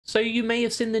So you may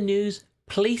have seen the news.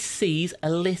 Police seize a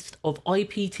list of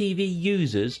IPTV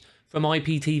users from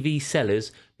IPTV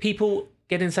sellers. People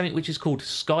getting something which is called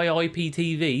Sky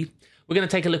IPTV. We're going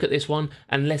to take a look at this one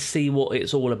and let's see what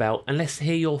it's all about, and let's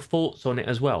hear your thoughts on it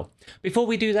as well. Before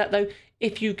we do that though,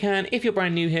 if you can, if you're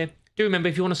brand new here, do remember,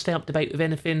 if you want to stay up to date with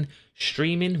anything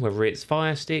streaming, whether it's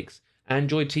Fire Sticks,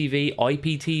 Android TV,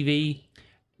 IPTV,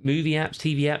 movie apps,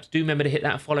 TV apps, do remember to hit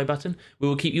that follow button. We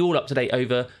will keep you all up to date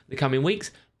over the coming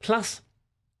weeks. Plus,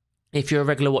 if you're a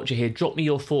regular watcher here, drop me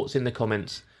your thoughts in the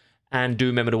comments and do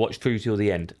remember to watch through till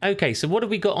the end. Okay, so what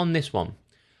have we got on this one?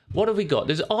 What have we got?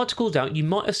 There's articles out, you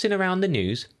might have seen around the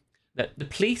news, that the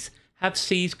police have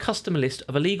seized customer list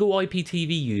of illegal IPTV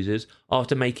users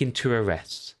after making 2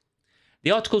 arrests. The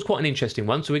article's quite an interesting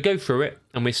one, so we go through it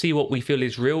and we see what we feel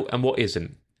is real and what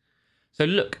isn't. So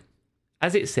look,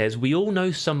 as it says, we all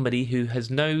know somebody who has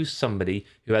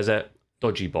a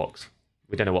dodgy box.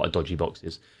 We don't know what a dodgy box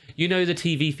is. You know, the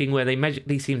TV thing where they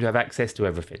magically seem to have access to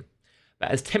everything. But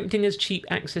as tempting as cheap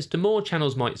access to more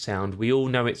channels might sound, we all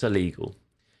know it's illegal.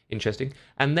 Interesting.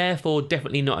 And therefore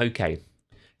definitely not okay.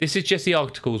 This is just the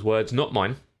article's words, not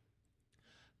mine.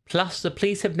 Plus, the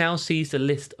police have now seized a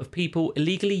list of people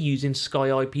illegally using Sky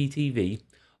IPTV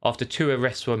after 2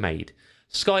 arrests were made.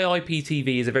 Sky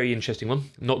IPTV is a very interesting one.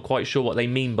 I'm not quite sure what they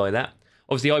mean by that.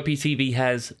 Obviously, a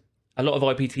lot of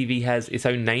IPTV has its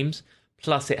own names,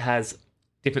 plus it has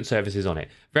different services on it.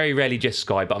 Very rarely just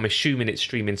Sky, but I'm assuming it's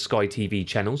streaming Sky TV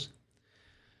channels.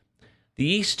 The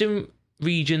Eastern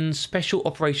Region Special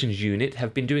Operations Unit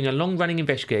have been doing a long-running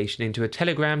investigation into a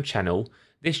Telegram channel.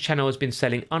 This channel has been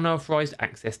selling unauthorised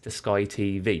access to Sky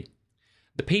TV.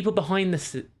 The people behind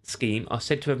the scheme are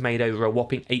said to have made over a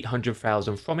whopping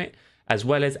 $800,000 from it, as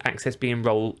well as access being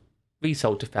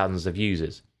resold to thousands of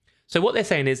users. So what they're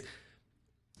saying is,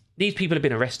 these people have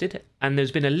been arrested and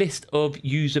there's been a list of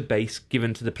user base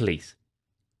given to the police.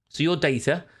 So your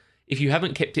data, if you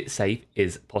haven't kept it safe,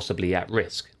 is possibly at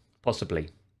risk. Possibly.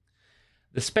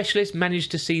 The specialists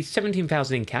managed to seize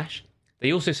 $17,000 in cash.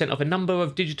 They also sent off a number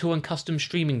of digital and custom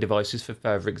streaming devices for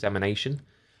further examination.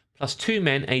 Plus 2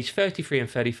 men aged 33 and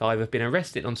 35 have been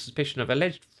arrested on suspicion of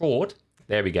alleged fraud.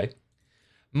 There we go.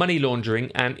 Money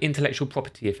laundering and intellectual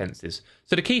property offences.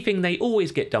 So the key thing they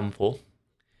always get done for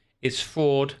is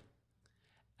fraud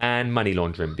and money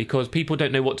laundering, because people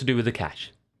don't know what to do with the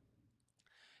cash.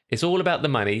 It's all about the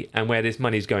money and where this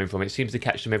money's going from. It seems to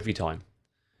catch them every time.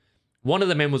 One of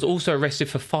the men was also arrested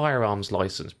for firearms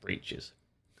licence breaches.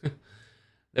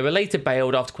 They were later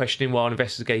bailed after questioning while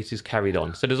investigators carried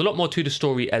on. So there's a lot more to the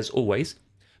story as always.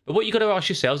 But what you've got to ask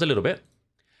yourselves a little bit,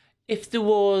 if there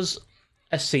was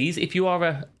a seize, if you are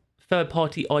a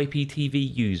third-party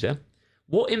IPTV user,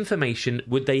 what information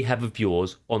would they have of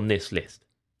yours on this list?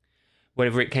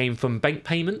 Whether it came from bank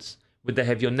payments, would they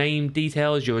have your name,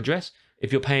 details, your address?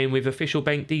 If you're paying with official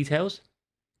bank details,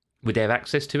 would they have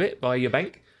access to it via your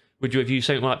bank? Would you have used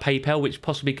something like PayPal, which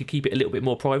possibly could keep it a little bit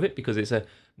more private because it's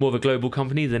more of a global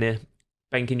company than a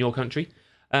bank in your country?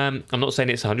 I'm not saying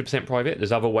it's 100% private.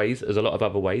 There's other ways. There's a lot of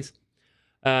other ways.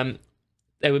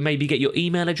 They would maybe get your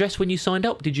email address when you signed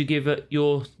up. Did you give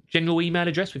your general email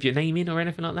address with your name in or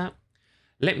anything like that?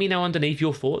 Let me know underneath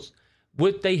your thoughts.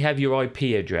 Would they have your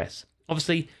IP address?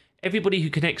 Obviously, everybody who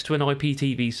connects to an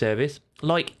IPTV service,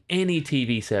 like any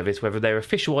TV service, whether they're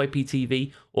official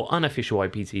IPTV or unofficial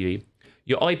IPTV,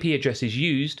 your IP address is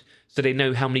used so they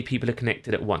know how many people are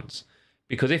connected at once.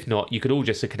 Because if not, you could all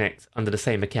just connect under the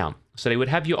same account. So they would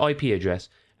have your IP address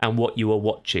and what you are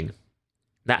watching.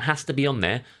 That has to be on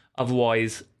there.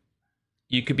 Otherwise,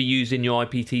 you could be using your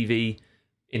IPTV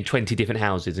in 20 different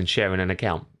houses and sharing an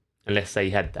account, unless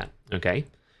they had that, okay?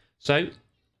 So,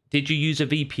 did you use a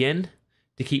VPN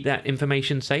to keep that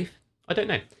information safe? I don't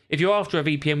know. If you're after a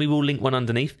VPN, we will link one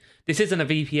underneath. This isn't a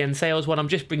VPN sales one. I'm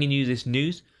just bringing you this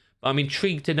news. But I'm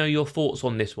intrigued to know your thoughts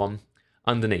on this one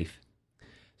underneath.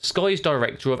 Sky's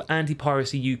director of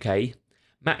Anti-Piracy UK,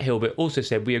 Matt Hilbert, also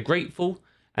said, "We are grateful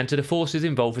and to the forces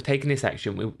involved for taking this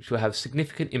action, which will have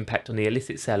significant impact on the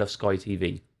illicit sale of Sky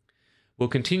TV. We'll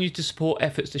continue to support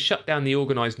efforts to shut down the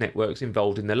organised networks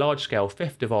involved in the large-scale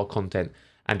theft of our content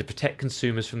and to protect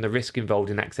consumers from the risk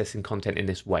involved in accessing content in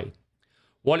this way.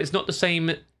 While it's not the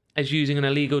same as using an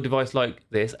illegal device like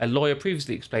this, a lawyer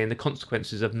previously explained the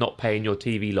consequences of not paying your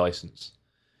TV licence.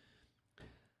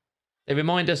 They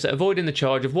remind us that avoiding the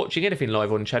charge of watching anything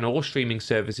live on channel or streaming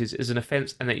services is an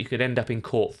offence and that you could end up in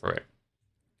court for it."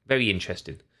 Very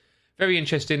interesting. Very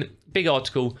interesting. Big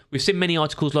article. We've seen many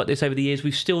articles like this over the years.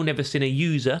 We've still never seen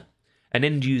an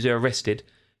end user arrested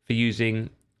for using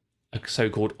a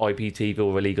so-called IPTV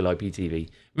or illegal IPTV.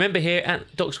 Remember, here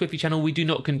at Doc Squiffy channel, we do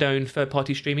not condone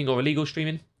third-party streaming or illegal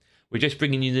streaming. We're just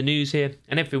bringing you the news here,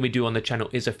 and everything we do on the channel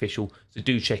is official, so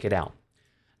do check it out.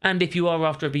 And if you are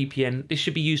after a VPN, this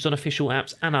should be used on official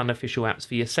apps and unofficial apps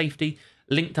for your safety.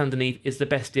 Linked underneath is the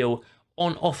best deal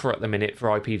on offer at the minute for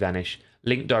IPVanish.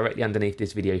 Linked directly underneath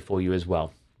this video for you as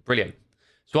well. Brilliant.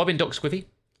 So I've been Doc Squiffy.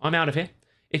 I'm out of here.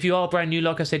 If you are brand new,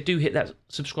 like I said, do hit that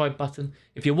subscribe button.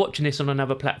 If you're watching this on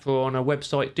another platform or on a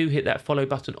website, do hit that follow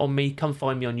button on me. Come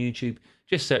find me on YouTube.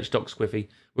 Just search Doc Squiffy.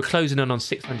 We're closing in on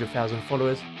 600,000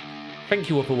 followers. Thank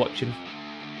you all for watching,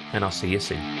 and I'll see you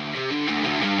soon.